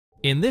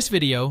In this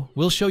video,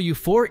 we'll show you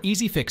 4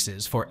 easy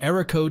fixes for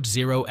error code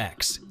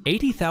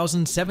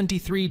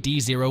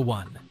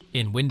 0x80073d01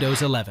 in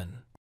Windows 11.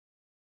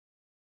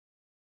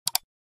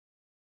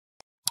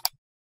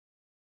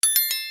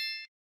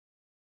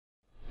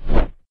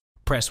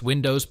 Press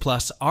Windows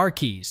plus R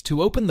keys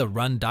to open the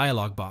Run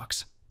dialog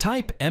box.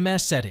 Type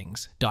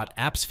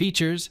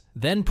mssettings.appsfeatures,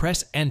 then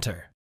press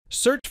Enter.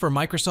 Search for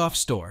Microsoft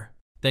Store,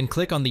 then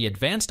click on the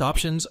Advanced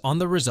options on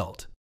the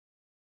result.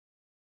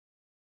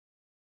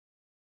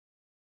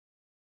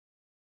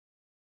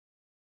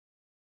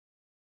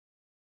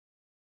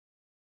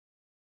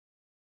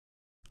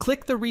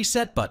 Click the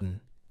Reset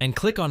button and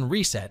click on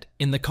Reset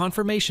in the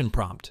confirmation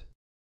prompt.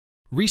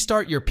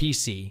 Restart your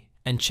PC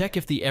and check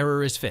if the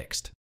error is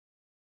fixed.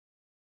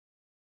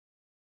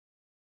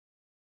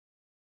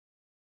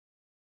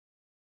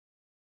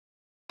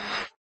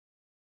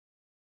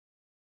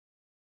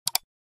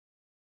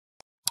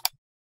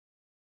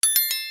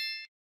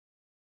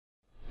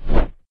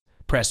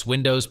 Press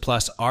Windows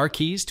plus R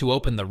keys to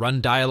open the Run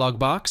dialog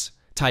box.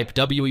 Type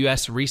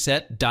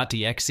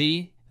wsreset.exe,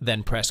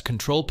 then press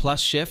Ctrl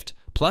plus Shift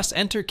plus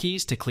Enter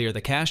keys to clear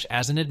the cache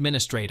as an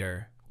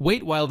administrator.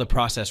 Wait while the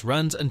process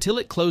runs until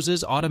it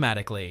closes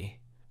automatically.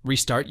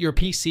 Restart your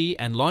PC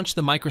and launch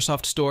the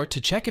Microsoft Store to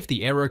check if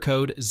the error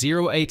code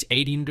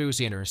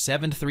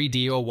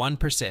 0x80073d01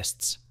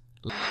 persists.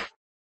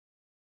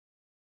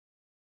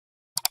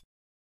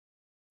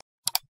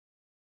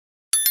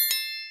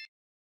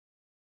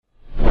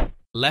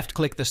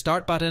 Left-click the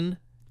Start button,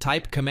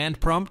 type Command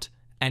Prompt,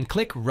 and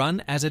click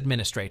Run as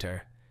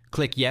Administrator.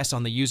 Click Yes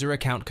on the User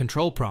Account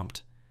Control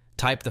prompt.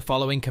 Type the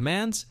following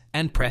commands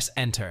and press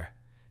Enter.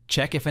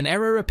 Check if an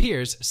error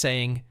appears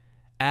saying,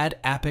 Add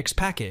Apex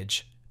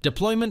Package.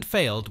 Deployment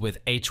failed with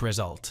H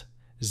result.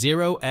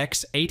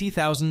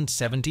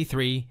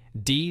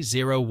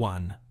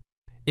 0x80073d01.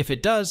 If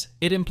it does,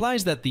 it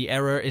implies that the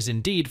error is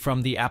indeed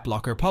from the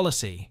AppLocker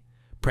policy.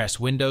 Press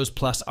Windows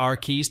plus R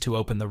keys to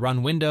open the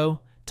Run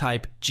window.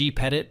 Type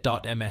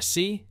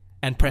gpedit.msc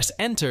and press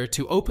Enter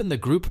to open the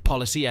Group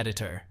Policy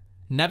Editor.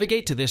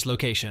 Navigate to this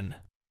location.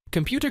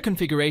 Computer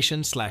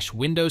configuration /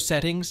 Windows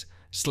settings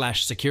 /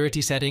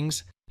 security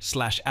settings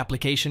 /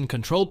 application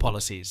control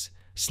policies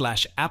 /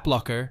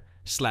 AppLocker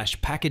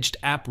 / packaged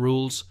app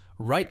rules.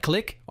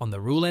 Right-click on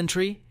the rule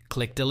entry,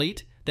 click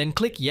Delete, then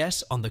click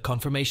Yes on the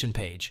confirmation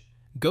page.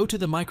 Go to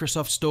the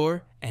Microsoft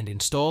Store and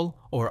install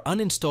or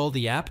uninstall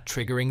the app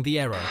triggering the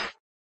error.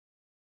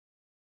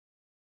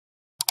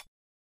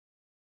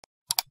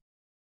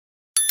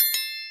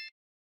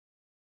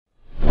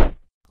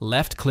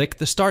 Left-click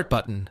the Start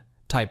button,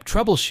 type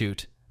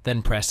Troubleshoot,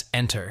 then press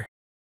Enter.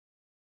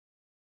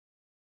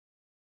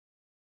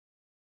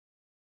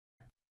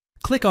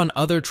 Click on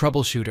Other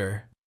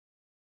Troubleshooter.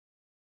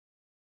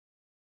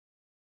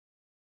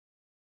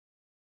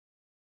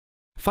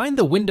 Find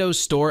the Windows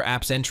Store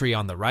apps entry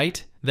on the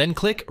right, then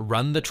click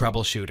Run the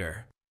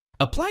Troubleshooter.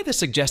 Apply the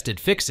suggested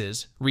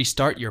fixes,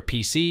 restart your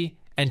PC,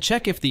 and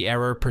check if the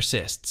error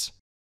persists.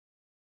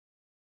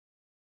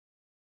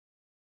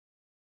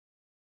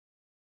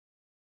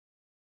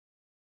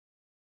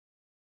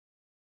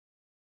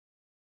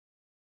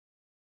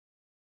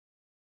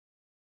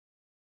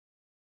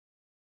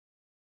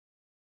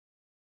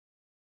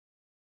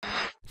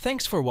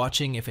 Thanks for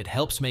watching. If it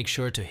helps, make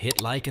sure to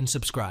hit like and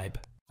subscribe.